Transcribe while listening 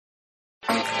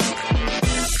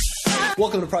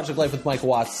Welcome to Project Life with Mike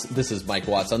Watts. This is Mike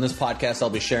Watts. On this podcast,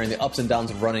 I'll be sharing the ups and downs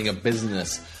of running a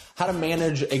business, how to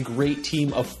manage a great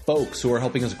team of folks who are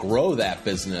helping us grow that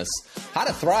business, how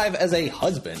to thrive as a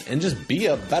husband and just be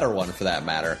a better one for that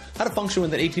matter, how to function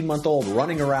with an 18-month-old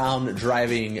running around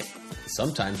driving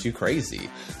sometimes you crazy,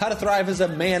 how to thrive as a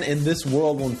man in this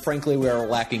world when frankly we are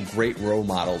lacking great role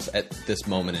models at this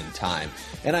moment in time.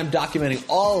 And I'm documenting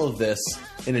all of this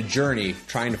in a journey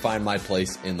trying to find my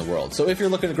place in the world. So if you're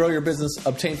looking to grow your business,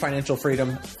 obtain financial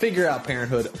freedom, figure out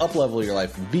parenthood, up-level your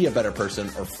life, be a better person,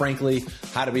 or frankly,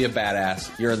 how to be a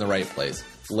badass, you're in the right place.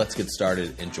 Let's get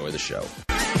started. Enjoy the show.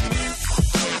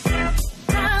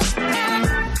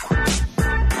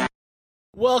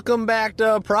 Welcome back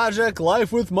to Project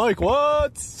Life with Mike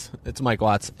Watts. It's Mike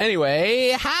Watts.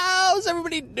 Anyway, how's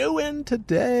everybody doing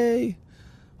today?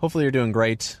 Hopefully you're doing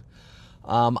great.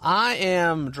 I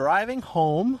am driving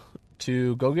home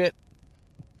to go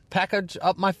package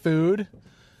up my food,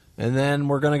 and then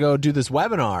we're going to go do this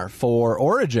webinar for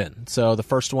Origin. So the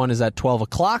first one is at 12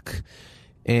 o'clock,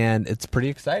 and it's pretty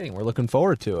exciting. We're looking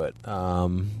forward to it.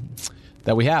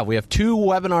 We have two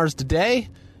webinars today,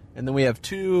 and then we have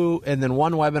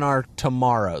one webinar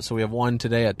tomorrow. So we have one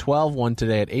today at 12, one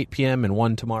today at 8 p.m., and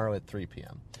one tomorrow at 3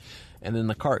 p.m. And then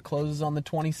the cart closes on the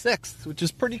 26th, which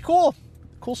is pretty cool.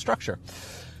 Cool structure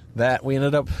that we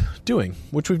ended up doing,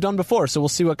 which we've done before. So we'll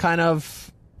see what kind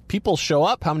of people show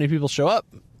up, how many people show up,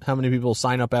 how many people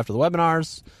sign up after the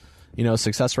webinars,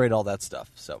 success rate, all that stuff.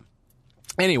 So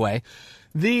anyway,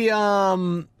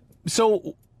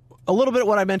 so a little bit of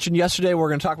what I mentioned yesterday, we're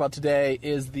going to talk about today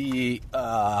is the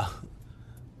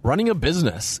running a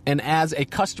business. And as a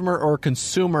customer or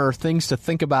consumer, things to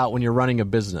think about when you're running a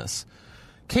business.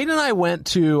 Kate and I went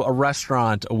to a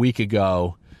restaurant a week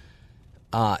ago.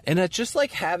 And it's just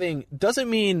like doesn't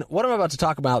mean what I'm about to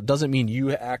talk about doesn't mean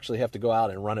you actually have to go out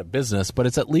and run a business, but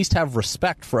it's at least have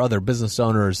respect for other business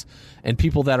owners and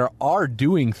people that are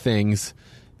doing things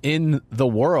in the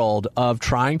world of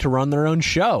trying to run their own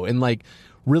show and like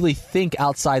really think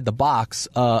outside the box,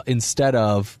 instead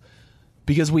of,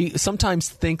 because we sometimes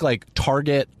think like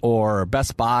Target or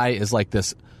Best Buy is like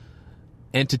this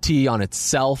entity on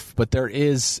itself, but there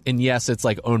is, and yes, it's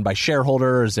like owned by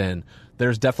shareholders, and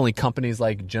there's definitely companies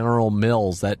like General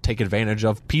Mills that take advantage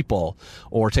of people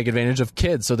or take advantage of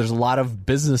kids. So there's a lot of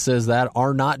businesses that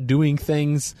are not doing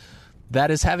things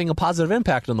that is having a positive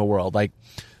impact on the world. Like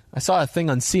I saw a thing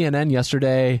on CNN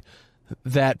yesterday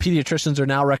that pediatricians are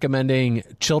now recommending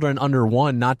children under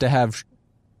 1 not to have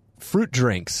fruit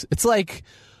drinks. It's like,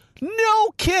 no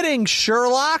kidding,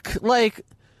 Sherlock. Like,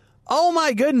 oh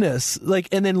my goodness. Like,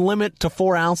 and then limit to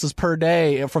 4 ounces per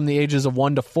day from the ages of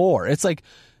 1 to 4. It's like,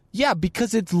 yeah,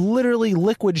 because it's literally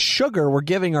liquid sugar we're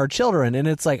giving our children. And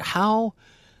it's like, how?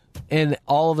 And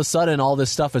all of a sudden, all this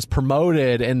stuff is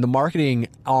promoted and the marketing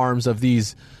arms of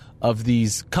these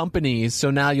companies.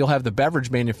 So now you'll have the beverage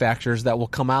manufacturers that will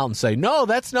come out and say, no,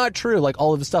 that's not true. Like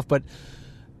all of this stuff. But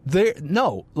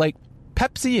like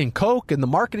Pepsi and Coke and the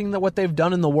marketing that what they've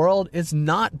done in the world is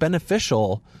not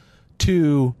beneficial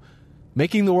to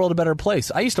making the world a better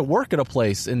place. I used to work at a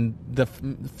place in the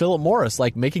Philip Morris,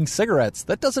 like making cigarettes.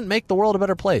 That doesn't make the world a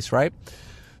better place, right?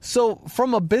 So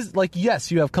from a business, like,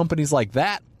 yes, you have companies like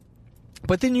that,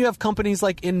 but then you have companies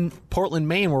like in Portland,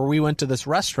 Maine, where we went to this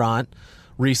restaurant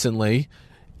recently,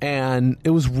 and it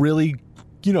was really,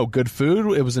 good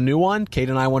food. It was a new one. Kate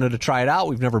and I wanted to try it out.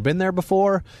 We've never been there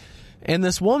before. And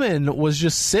this woman was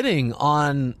just sitting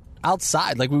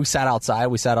outside. Like we sat outside.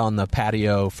 We sat on the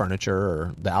patio furniture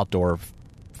or the outdoor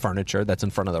furniture that's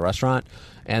in front of the restaurant.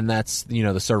 And that's,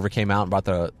 the server came out and brought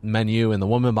the menu, and the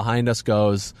woman behind us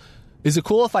goes, "Is it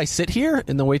cool if I sit here?"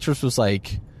 And the waitress was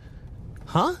like,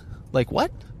 "Huh? Like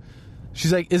what?"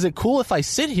 She's like, "Is it cool if I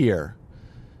sit here?"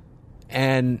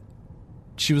 And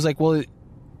she was like, "Well,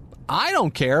 I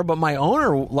don't care, but my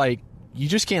owner, like, you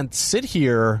just can't sit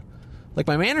here. Like,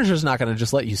 my manager's not going to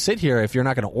just let you sit here if you're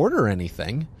not going to order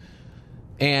anything."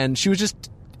 And she was just,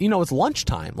 it's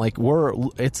lunchtime. Like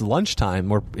it's lunchtime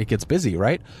where it gets busy,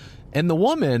 right? And the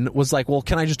woman was like, "Well,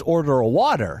 can I just order a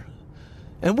water?"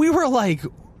 And we were like,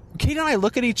 Kate and I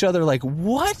look at each other like,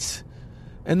 what?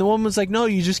 And the woman was like, "No,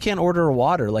 you just can't order a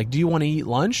water. Like, do you want to eat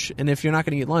lunch? And if you're not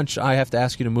going to eat lunch, I have to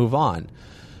ask you to move on."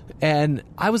 And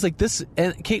I was like,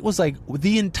 and Kate was like,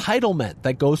 the entitlement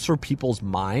that goes through people's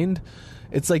mind.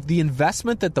 It's like the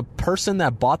investment that the person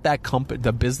that bought that company,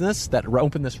 the business that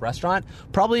opened this restaurant,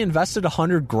 probably invested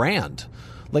 $100,000,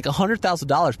 like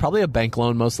 $100,000, probably a bank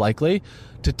loan most likely,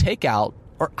 to take out,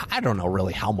 or I don't know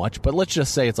really how much, but let's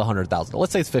just say it's $100,000.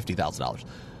 Let's say it's $50,000.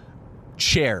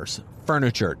 Chairs,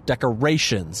 furniture,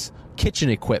 decorations, kitchen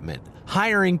equipment,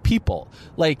 hiring people,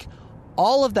 like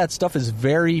all of that stuff is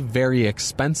very, very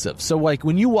expensive. So like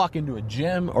when you walk into a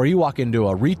gym or you walk into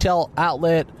a retail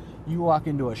outlet, you walk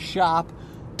into a shop,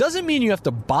 doesn't mean you have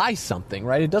to buy something,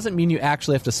 right? It doesn't mean you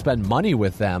actually have to spend money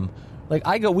with them. Like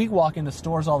we walk into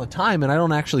stores all the time and I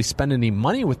don't actually spend any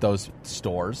money with those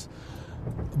stores,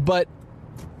 but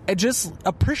I just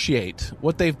appreciate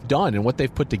what they've done and what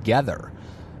they've put together.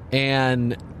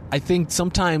 And I think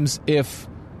sometimes if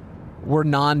we're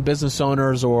non-business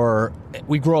owners or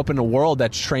we grow up in a world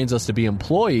that trains us to be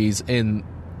employees in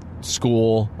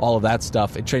school, all of that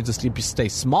stuff, it trains us to stay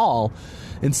small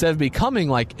instead of becoming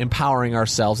like empowering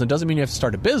ourselves. It doesn't mean you have to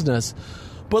start a business,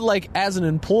 but like as an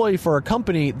employee for a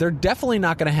company, they're definitely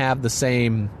not going to have the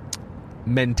same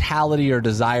mentality or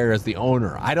desire as the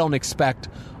owner. I don't expect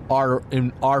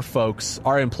our folks,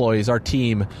 our employees, our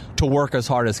team to work as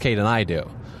hard as Kate and I do,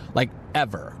 like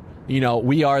ever. You know,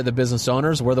 we are the business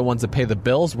owners. We're the ones that pay the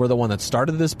bills. We're the one that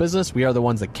started this business. We are the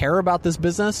ones that care about this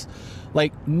business.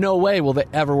 Like, no way will they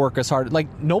ever work as hard.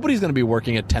 Like, nobody's going to be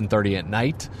working at 10:30 at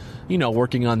night, you know,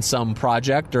 working on some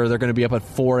project, or they're going to be up at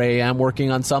 4 a.m.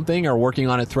 working on something, or working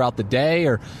on it throughout the day,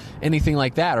 or anything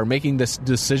like that, or making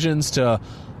decisions to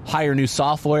hire new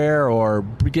software or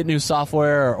get new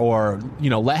software, or, you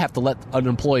know, have to let an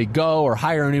employee go or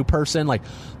hire a new person. Like,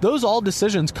 those all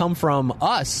decisions come from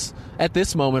us at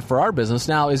this moment for our business.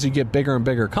 Now, as you get bigger and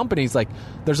bigger companies, like,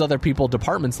 there's other people,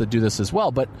 departments that do this as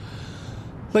well. But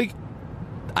like,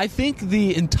 I think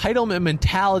the entitlement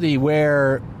mentality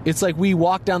where it's like we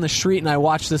walk down the street, and I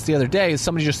watched this the other day,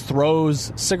 somebody just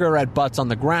throws cigarette butts on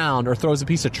the ground or throws a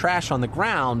piece of trash on the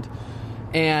ground,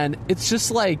 and it's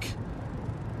just like,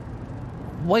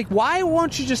 why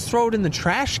won't you just throw it in the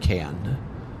trash can?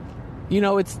 You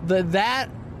know, it's that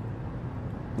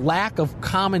lack of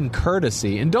common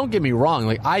courtesy. And don't get me wrong,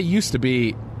 like, I used to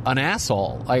be an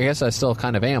asshole. I guess I still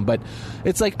kind of am, but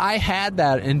it's like I had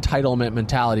that entitlement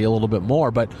mentality a little bit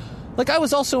more. But like, I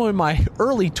was also in my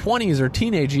early 20s or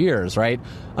teenage years, right?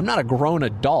 I'm not a grown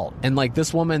adult. And like,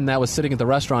 this woman that was sitting at the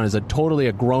restaurant is totally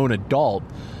a grown adult.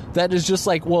 That is just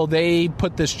like, well, they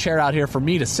put this chair out here for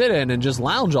me to sit in and just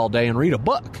lounge all day and read a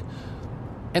book.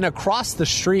 And across the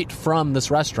street from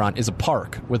this restaurant is a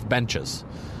park with benches.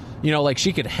 You know, like,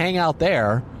 she could hang out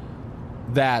there,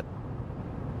 that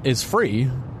is free,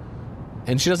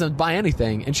 and she doesn't buy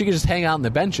anything, and she could just hang out on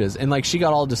the benches. And like, she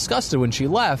got all disgusted when she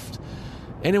left.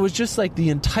 And it was just like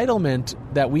the entitlement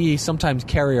that we sometimes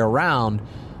carry around,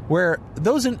 where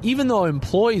those, even though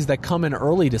employees that come in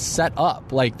early to set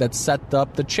up, like, that set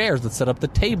up the chairs, that set up the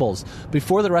tables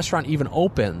before the restaurant even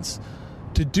opens,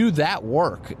 to do that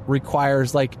work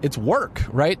requires, like, it's work,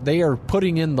 right? They are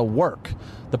putting in the work.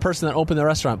 The person that opened the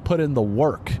restaurant put in the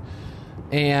work.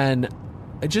 And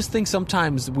I just think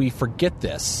sometimes we forget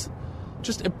this.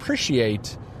 Just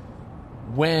appreciate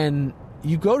when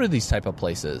you go to these type of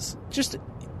places. Just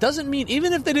doesn't mean,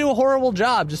 even if they do a horrible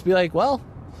job, just be like, well,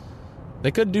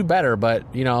 they could do better,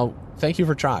 but, you know, thank you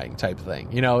for trying, type of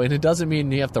thing. You know, and it doesn't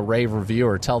mean you have to rave review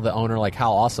or tell the owner, like,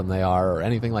 how awesome they are or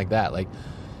anything like that. Like,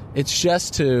 it's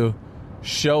just to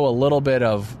show a little bit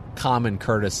of common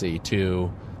courtesy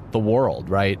to the world,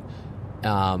 right?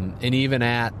 And even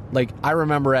at, like, I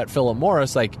remember at Philip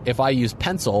Morris, like, if I use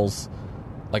pencils,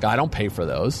 like, I don't pay for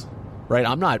those, right?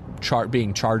 I'm not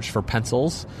being charged for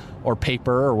pencils or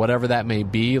paper or whatever that may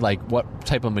be, like, what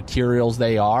type of materials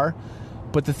they are.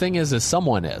 But the thing is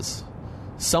someone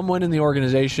in the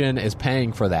organization is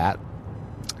paying for that,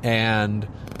 and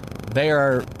they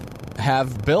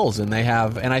have bills, and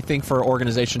I think for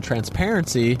organization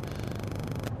transparency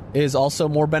is also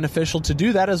more beneficial to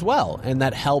do that as well. And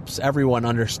that helps everyone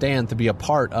understand to be a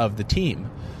part of the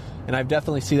team. And I've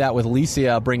definitely seen that with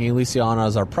Alicia, bringing Alicia on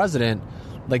as our president.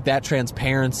 Like, that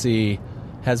transparency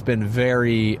has been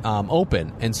very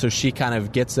open. And so she kind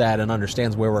of gets that and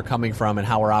understands where we're coming from and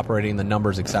how we're operating, the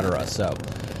numbers, etc. So,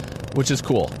 which is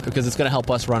cool, because it's going to help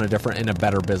us run a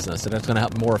better business, and it's going to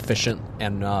help more efficient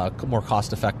and more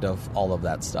cost effective, all of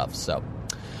that stuff. So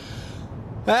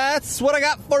that's what I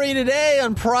got for you today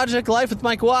on Project Life with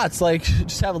Mike Watts. Like,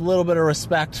 just have a little bit of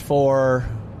respect for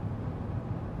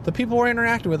the people we're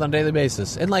interacting with on a daily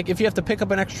basis. And like, if you have to pick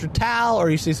up an extra towel or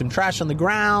you see some trash on the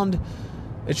ground,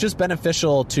 it's just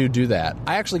beneficial to do that.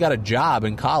 I actually got a job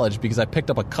in college because I picked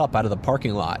up a cup out of the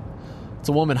parking lot. It's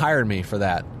a woman hired me for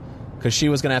that, because she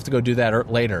was going to have to go do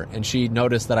that later. And she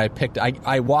noticed that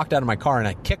I walked out of my car and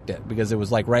I kicked it because it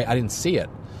was like, right, I didn't see it.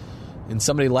 And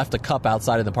somebody left a cup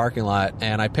outside of the parking lot,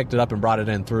 and I picked it up and brought it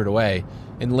in and threw it away.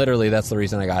 And literally, that's the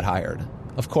reason I got hired.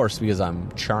 Of course, because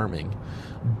I'm charming.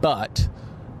 But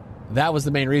that was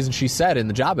the main reason. She said in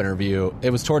the job interview, it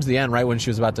was towards the end, right when she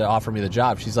was about to offer me the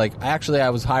job, she's like, actually,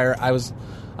 I'm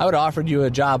I would have offered you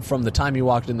a job from the time you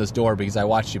walked in this door because I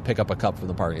watched you pick up a cup from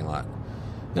the parking lot.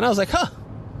 And I was like, huh,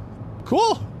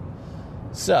 cool.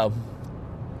 So,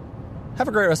 have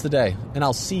a great rest of the day, and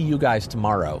I'll see you guys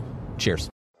tomorrow. Cheers.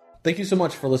 Thank you so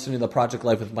much for listening to the Project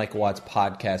Life with Michael Watts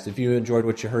podcast. If you enjoyed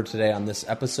what you heard today on this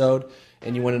episode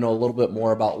and you want to know a little bit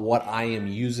more about what I am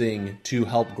using to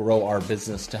help grow our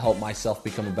business, to help myself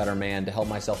become a better man, to help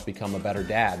myself become a better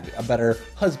dad, a better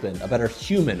husband, a better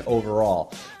human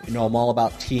overall, I'm all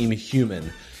about team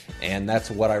human. And that's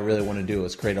what I really want to do,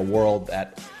 is create a world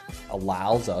that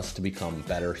allows us to become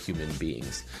better human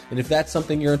beings. And if that's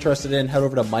something you're interested in, head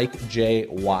over to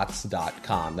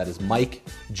MikeJWatts.com. That is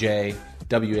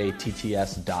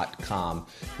MikeJWatts.com.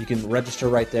 You can register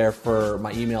right there for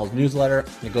my emails newsletter.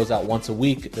 It goes out once a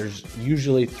week. There's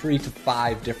usually 3 to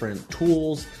 5 different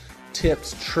tools,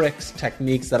 tips, tricks,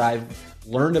 techniques that I've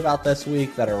learned about this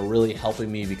week that are really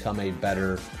helping me become a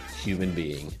better human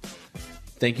being.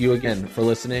 Thank you again for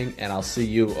listening, and I'll see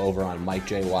you over on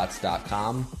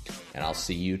MikeJWatts.com, and I'll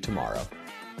see you tomorrow.